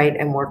dreams, right,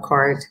 and work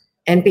hard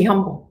and be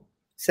humble.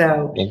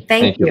 So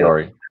thank you,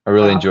 Lori. I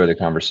really enjoyed the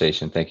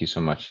conversation. Thank you so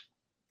much.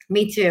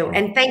 Me too.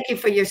 And thank you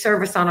for your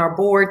service on our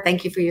board.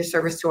 Thank you for your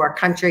service to our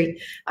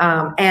country.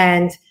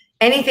 And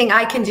anything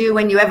I can do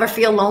when you ever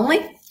feel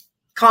lonely,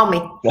 call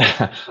me.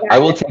 I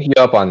will take you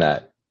up on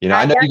that.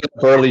 I know you get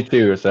up early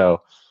too.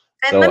 So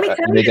let me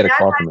tell you, get a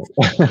call from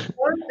it.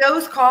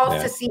 Those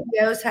calls to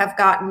CEOs have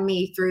gotten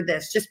me through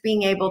this. Just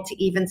being able to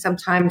even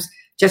sometimes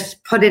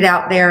just put it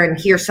out there and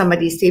hear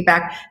somebody's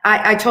feedback.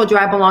 I told you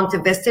I belong to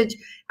Vistage.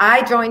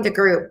 I joined a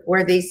group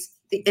where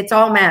it's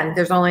all men.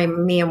 There's only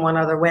me and one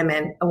other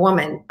woman.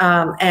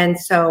 And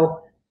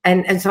so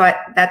And so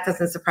that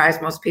doesn't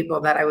surprise most people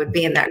that I would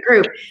be in that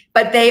group,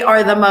 but they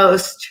are the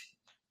most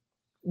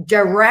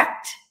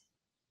direct,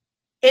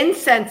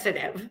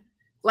 insensitive,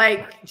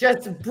 like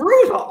just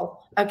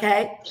brutal.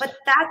 Okay. But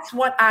that's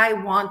what I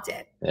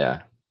wanted.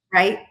 Yeah.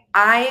 Right.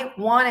 I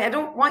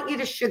don't want you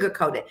to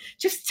sugarcoat it.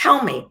 Just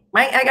tell me,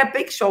 right? I got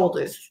big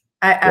shoulders.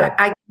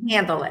 I can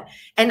handle it.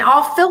 And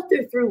I'll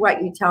filter through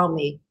what you tell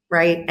me.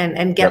 Right.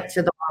 And get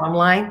to the bottom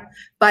line.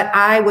 But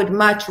I would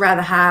much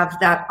rather have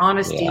that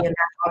honesty and that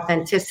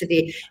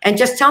authenticity. And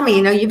just tell me,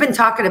 you've been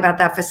talking about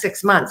that for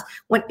 6 months.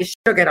 When you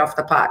sugar it off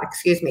the pot,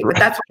 excuse me. But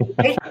that's what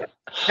they do.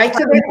 Right.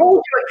 So they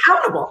hold you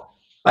accountable.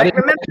 Right? I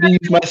didn't remember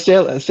use my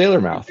sailor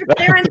mouth.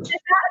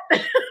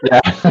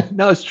 Yeah.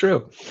 No, it's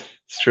true.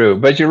 It's true.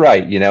 But you're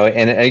right.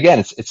 And again,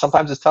 it's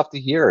sometimes it's tough to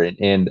hear.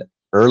 And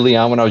early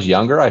on when I was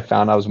younger, I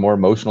found I was more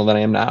emotional than I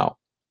am now.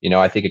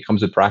 I think it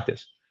comes with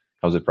practice.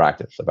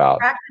 Practice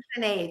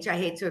and age. I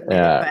hate to admit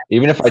it, but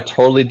even if I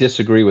totally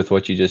disagree with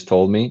what you just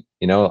told me,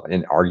 in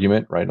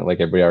argument, right? Like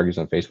everybody argues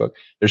on Facebook,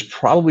 there's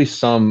probably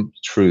some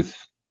truth,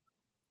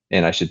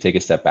 and I should take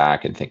a step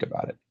back and think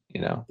about it.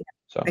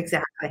 So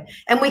exactly.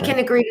 And we can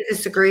agree to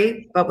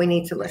disagree, but we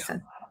need to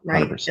listen,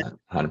 right?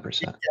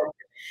 100%.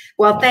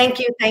 Well, thank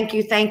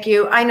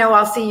you. I know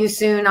I'll see you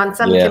soon on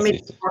some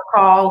committee or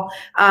call.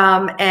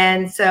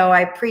 And so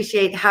I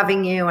appreciate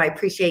having you. I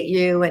appreciate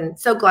you, and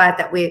so glad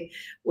that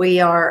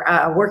we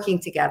are working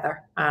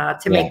together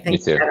to make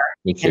things better.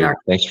 Me too.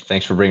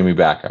 Thanks for bringing me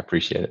back. I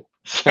appreciate it.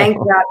 Thank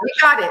God. We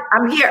got it.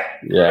 I'm here.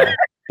 Yeah.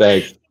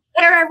 Thanks.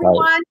 There,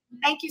 everyone. Bye.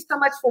 Thank you so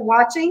much for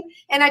watching.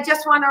 And I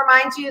just want to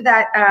remind you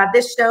that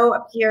this show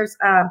appears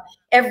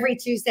every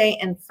Tuesday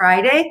and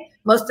Friday,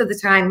 most of the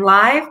time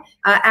live.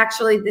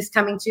 Actually, this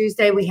coming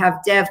Tuesday, we have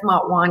Dev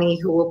Motwani,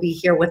 who will be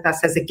here with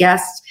us as a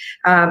guest,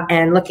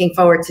 and looking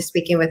forward to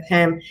speaking with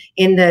him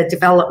in the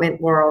development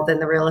world and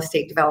the real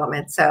estate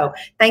development. So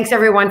thanks,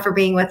 everyone, for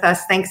being with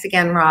us. Thanks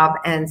again, Rob,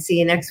 and see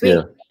you next week.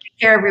 Take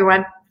care,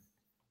 everyone.